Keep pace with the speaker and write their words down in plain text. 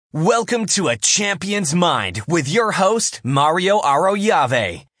Welcome to A Champion's Mind with your host, Mario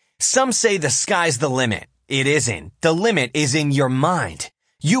Arroyave. Some say the sky's the limit. It isn't. The limit is in your mind.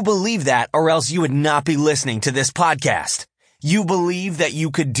 You believe that or else you would not be listening to this podcast. You believe that you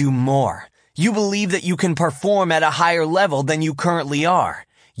could do more. You believe that you can perform at a higher level than you currently are.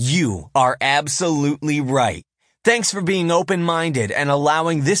 You are absolutely right. Thanks for being open-minded and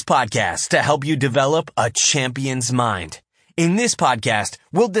allowing this podcast to help you develop a champion's mind. In this podcast,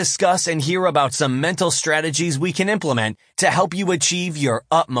 we'll discuss and hear about some mental strategies we can implement to help you achieve your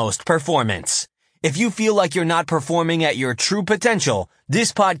utmost performance. If you feel like you're not performing at your true potential,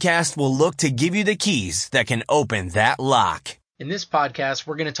 this podcast will look to give you the keys that can open that lock. In this podcast,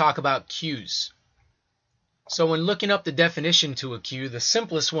 we're going to talk about cues. So when looking up the definition to a cue, the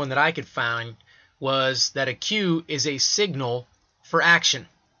simplest one that I could find was that a cue is a signal for action.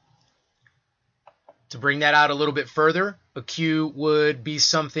 To bring that out a little bit further, a cue would be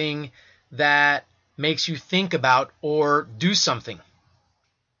something that makes you think about or do something.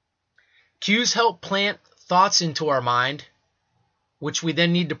 Cues help plant thoughts into our mind, which we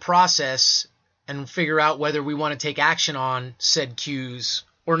then need to process and figure out whether we want to take action on said cues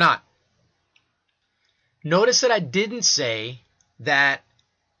or not. Notice that I didn't say that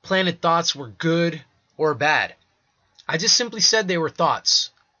planted thoughts were good or bad. I just simply said they were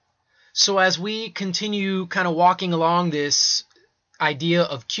thoughts. So as we continue kind of walking along this idea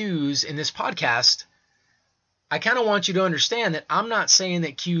of cues in this podcast, I kind of want you to understand that I'm not saying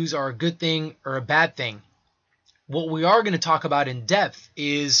that cues are a good thing or a bad thing. What we are going to talk about in depth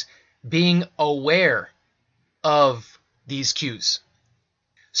is being aware of these cues.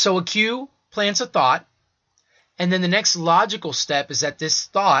 So a cue plants a thought, and then the next logical step is that this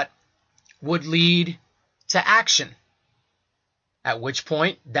thought would lead to action. At which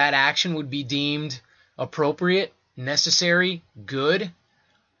point, that action would be deemed appropriate, necessary, good,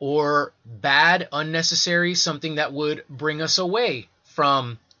 or bad, unnecessary, something that would bring us away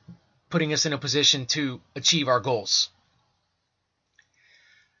from putting us in a position to achieve our goals.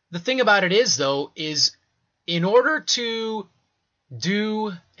 The thing about it is, though, is in order to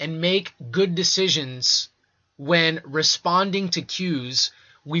do and make good decisions when responding to cues,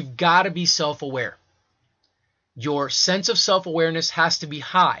 we've got to be self-aware. Your sense of self-awareness has to be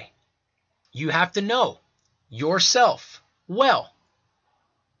high. You have to know yourself well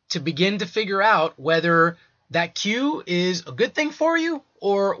to begin to figure out whether that cue is a good thing for you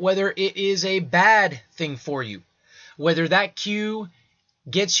or whether it is a bad thing for you. Whether that cue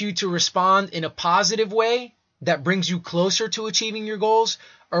gets you to respond in a positive way that brings you closer to achieving your goals,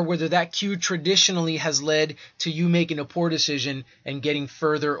 or whether that cue traditionally has led to you making a poor decision and getting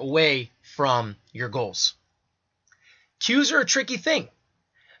further away from your goals. Cues are a tricky thing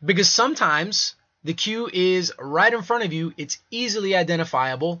because sometimes the cue is right in front of you, it's easily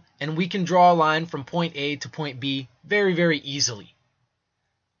identifiable, and we can draw a line from point A to point B very, very easily.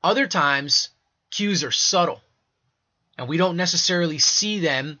 Other times, cues are subtle, and we don't necessarily see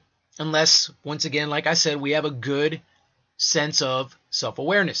them unless, once again, like I said, we have a good sense of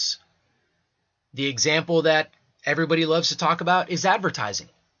self-awareness. The example that everybody loves to talk about is advertising,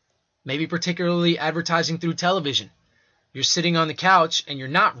 maybe particularly advertising through television. You're sitting on the couch and you're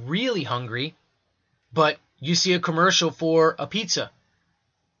not really hungry, but you see a commercial for a pizza.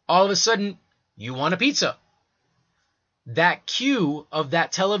 All of a sudden, you want a pizza. That cue of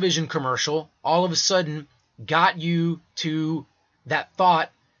that television commercial all of a sudden got you to that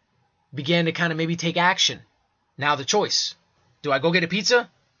thought, began to kind of maybe take action. Now the choice. Do I go get a pizza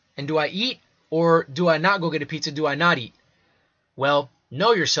and do I eat, or do I not go get a pizza, do I not eat? Well,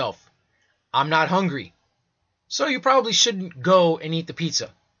 know yourself. I'm not hungry. So you probably shouldn't go and eat the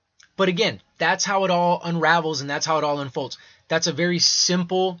pizza. But again, that's how it all unravels and that's how it all unfolds. That's a very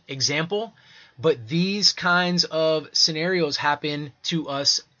simple example, but these kinds of scenarios happen to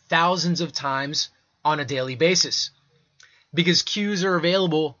us thousands of times on a daily basis because cues are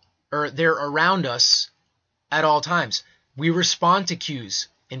available or they're around us at all times. We respond to cues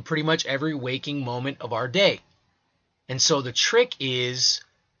in pretty much every waking moment of our day. And so the trick is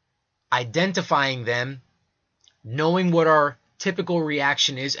identifying them, knowing what our typical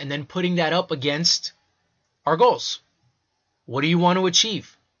reaction is, and then putting that up against our goals. What do you want to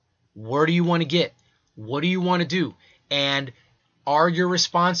achieve? Where do you want to get? What do you want to do? And are your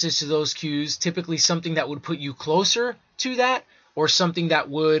responses to those cues typically something that would put you closer to that or something that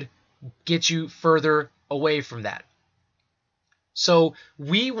would get you further away from that? So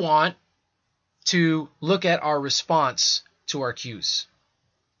we want to look at our response to our cues.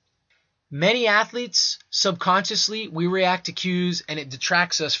 Many athletes, subconsciously, we react to cues and it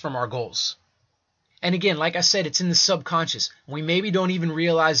detracts us from our goals. And again, like I said, it's in the subconscious. We maybe don't even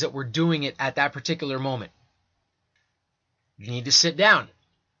realize that we're doing it at that particular moment. You need to sit down.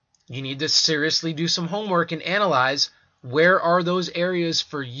 You need to seriously do some homework and analyze where are those areas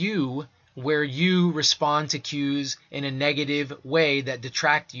for you where you respond to cues in a negative way that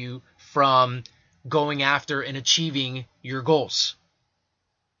detract you from going after and achieving your goals.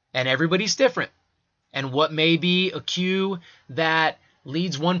 And everybody's different. And what may be a cue that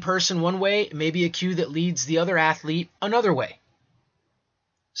leads one person one way, may be a cue that leads the other athlete another way.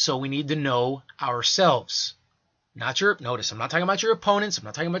 So we need to know ourselves. Notice, I'm not talking about your opponents. I'm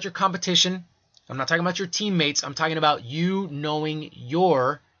not talking about your competition. I'm not talking about your teammates. I'm talking about you knowing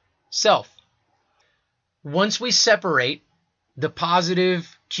yourself. Once we separate the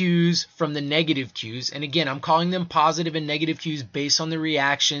positive cues from the negative cues, and again, I'm calling them positive and negative cues based on the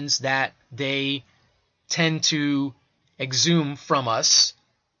reactions that they tend to exhume from us,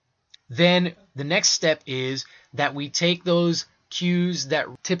 then the next step is that we take those cues that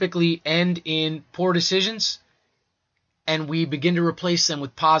typically end in poor decisions and we begin to replace them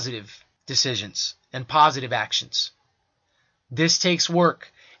with positive decisions and positive actions. This takes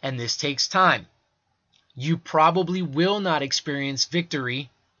work and this takes time. You probably will not experience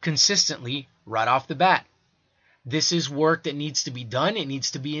victory consistently right off the bat. This is work that needs to be done. It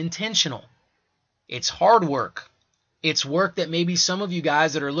needs to be intentional. It's hard work. It's work that maybe some of you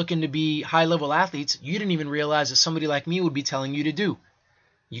guys that are looking to be high-level athletes, you didn't even realize that somebody like me would be telling you to do.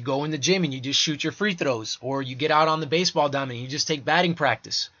 You go in the gym and you just shoot your free throws, or you get out on the baseball diamond and you just take batting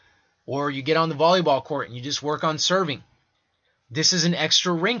practice, or you get on the volleyball court and you just work on serving. This is an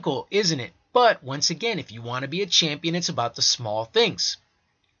extra wrinkle, isn't it? But once again, if you want to be a champion, it's about the small things.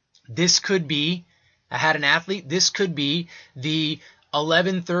 This could be, I had an athlete, this could be the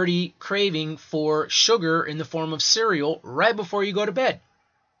 11:30 craving for sugar in the form of cereal right before you go to bed.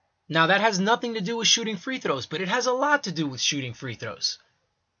 Now that has nothing to do with shooting free throws, but it has a lot to do with shooting free throws.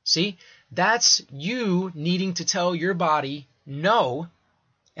 See, that's you needing to tell your body no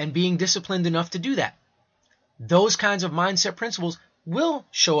and being disciplined enough to do that. Those kinds of mindset principles will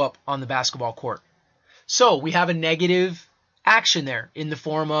show up on the basketball court. So we have a negative action there in the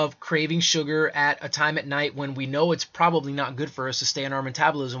form of craving sugar at a time at night when we know it's probably not good for us to stay in our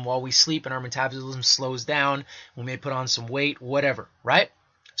metabolism while we sleep and our metabolism slows down. We may put on some weight, whatever, right?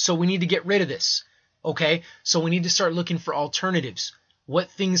 So we need to get rid of this. Okay, so we need to start looking for alternatives. What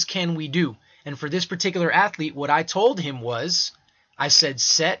things can we do? And for this particular athlete, what I told him was, I said,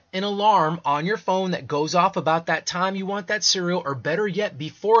 set an alarm on your phone that goes off about that time you want that cereal, or better yet,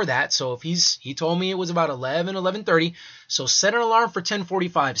 before that. So if he told me it was about 11:30, so set an alarm for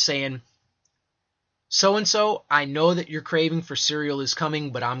 10:45 saying, so-and-so, I know that your craving for cereal is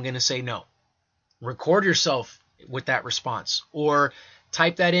coming, but I'm going to say no. Record yourself with that response, or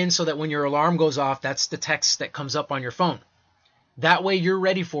type that in so that when your alarm goes off, that's the text that comes up on your phone. That way you're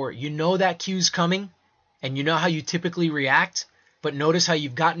ready for it. You know that cue's coming, and you know how you typically react. But notice how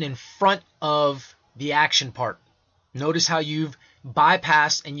you've gotten in front of the action part. Notice how you've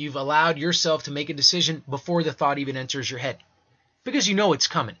bypassed and you've allowed yourself to make a decision before the thought even enters your head, because you know it's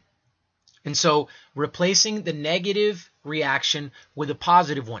coming. And so replacing the negative reaction with a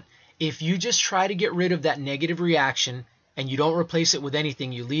positive one. If you just try to get rid of that negative reaction and you don't replace it with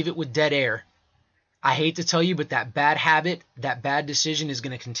anything, you leave it with dead air, I hate to tell you, but that bad habit, that bad decision is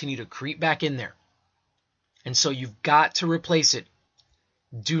going to continue to creep back in there. And so you've got to replace it.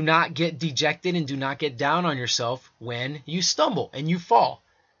 Do not get dejected and do not get down on yourself when you stumble and you fall.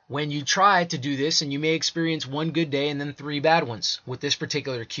 When you try to do this and you may experience one good day and then 3 bad ones with this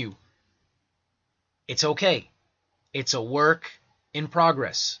particular cue. It's okay. It's a work in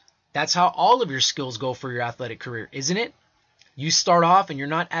progress. That's how all of your skills go for your athletic career, isn't it? You start off and you're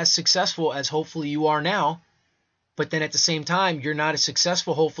not as successful as hopefully you are now, but then at the same time, you're not as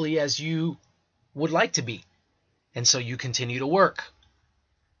successful hopefully as you would like to be. And so you continue to work.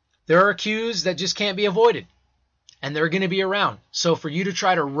 There are cues that just can't be avoided, and they're going to be around. So for you to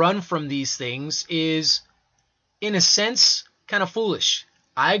try to run from these things is, in a sense, kind of foolish.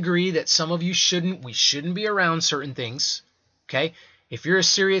 I agree that some of you we shouldn't be around certain things. Okay? If you're a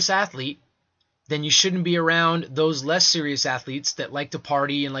serious athlete, then you shouldn't be around those less serious athletes that like to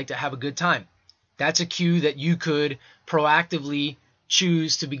party and like to have a good time. That's a cue that you could proactively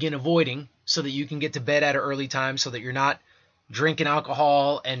choose to begin avoiding so that you can get to bed at an early time, so that you're not drinking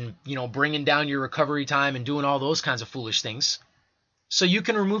alcohol and, bringing down your recovery time and doing all those kinds of foolish things. So you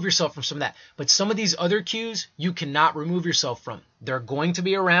can remove yourself from some of that. But some of these other cues you cannot remove yourself from. They're going to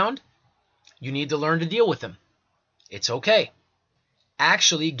be around. You need to learn to deal with them. It's okay.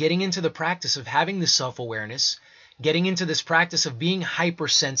 Actually, getting into the practice of having the self-awareness, getting into this practice of being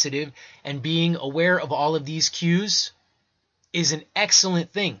hypersensitive and being aware of all of these cues is an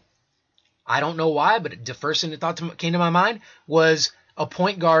excellent thing. I don't know why, but the first thing that came to my mind was a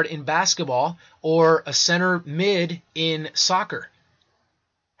point guard in basketball or a center mid in soccer.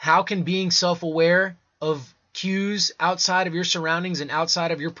 How can being self-aware of cues outside of your surroundings and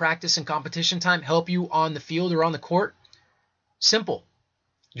outside of your practice and competition time help you on the field or on the court? Simple.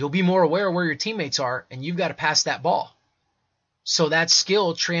 You'll be more aware of where your teammates are, and you've got to pass that ball. So that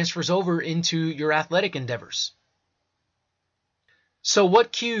skill transfers over into your athletic endeavors. So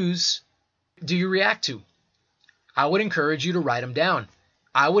what cues do you react to? I would encourage you to write them down.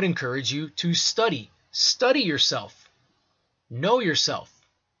 I would encourage you to study. Study yourself. Know yourself.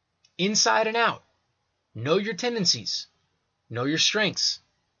 Inside and out. Know your tendencies. Know your strengths.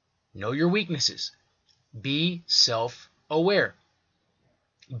 Know your weaknesses. Be self-aware.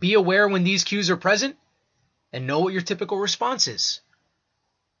 Be aware when these cues are present and know what your typical response is.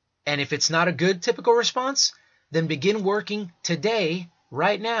 And if it's not a good typical response, then begin working today,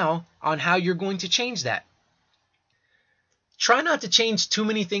 right now, on how you're going to change that. Try not to change too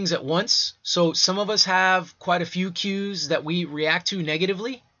many things at once. So some of us have quite a few cues that we react to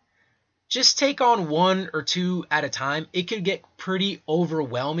negatively. Just take on one or two at a time. It could get pretty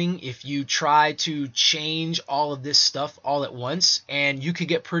overwhelming if you try to change all of this stuff all at once, and you could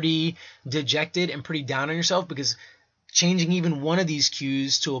get pretty dejected and pretty down on yourself because changing even one of these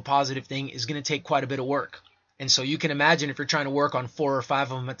cues to a positive thing is going to take quite a bit of work. And so you can imagine if you're trying to work on 4 or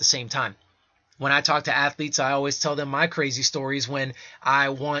 5 of them at the same time. When I talk to athletes, I always tell them my crazy stories when I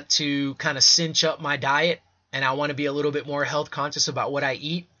want to kind of cinch up my diet and I want to be a little bit more health conscious about what I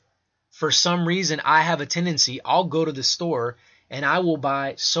eat. For some reason, I have a tendency, I'll go to the store and I will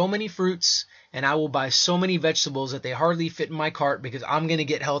buy so many fruits and I will buy so many vegetables that they hardly fit in my cart because I'm going to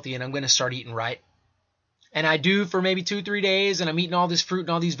get healthy and I'm going to start eating right. And I do for maybe 2-3 days and I'm eating all this fruit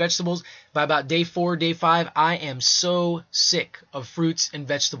and all these vegetables. By about day 4, day 5, I am so sick of fruits and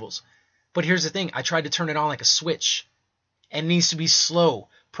vegetables. But here's the thing, I tried to turn it on like a switch. And it needs to be slow.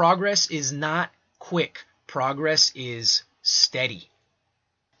 Progress is not quick. Progress is steady.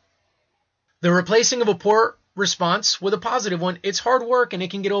 The replacing of a poor response with a positive one, it's hard work and it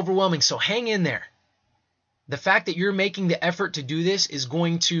can get overwhelming, so hang in there. The fact that you're making the effort to do this is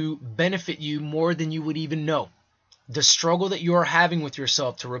going to benefit you more than you would even know. The struggle that you are having with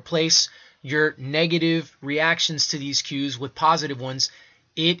yourself to replace your negative reactions to these cues with positive ones,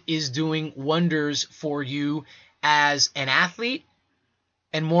 it is doing wonders for you as an athlete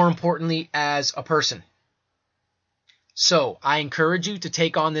and more importantly as a person. So I encourage you to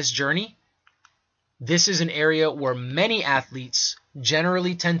take on this journey. This is an area where many athletes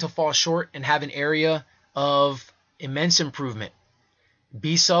generally tend to fall short and have an area of immense improvement.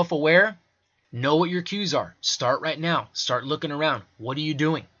 Be self-aware. Know what your cues are. Start right now. Start looking around. What are you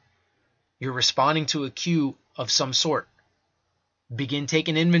doing? You're responding to a cue of some sort. Begin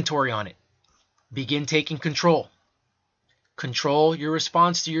taking inventory on it. Begin taking control. Control your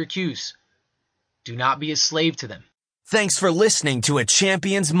response to your cues. Do not be a slave to them. Thanks for listening to A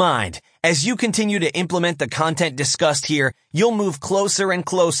Champion's Mind. As you continue to implement the content discussed here, you'll move closer and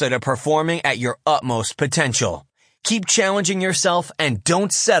closer to performing at your utmost potential. Keep challenging yourself and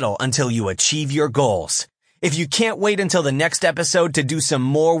don't settle until you achieve your goals. If you can't wait until the next episode to do some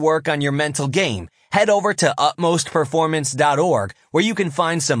more work on your mental game, head over to utmostperformance.org where you can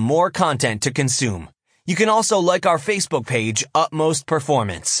find some more content to consume. You can also like our Facebook page, Utmost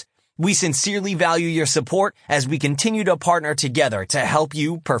Performance. We sincerely value your support as we continue to partner together to help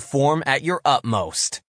you perform at your utmost.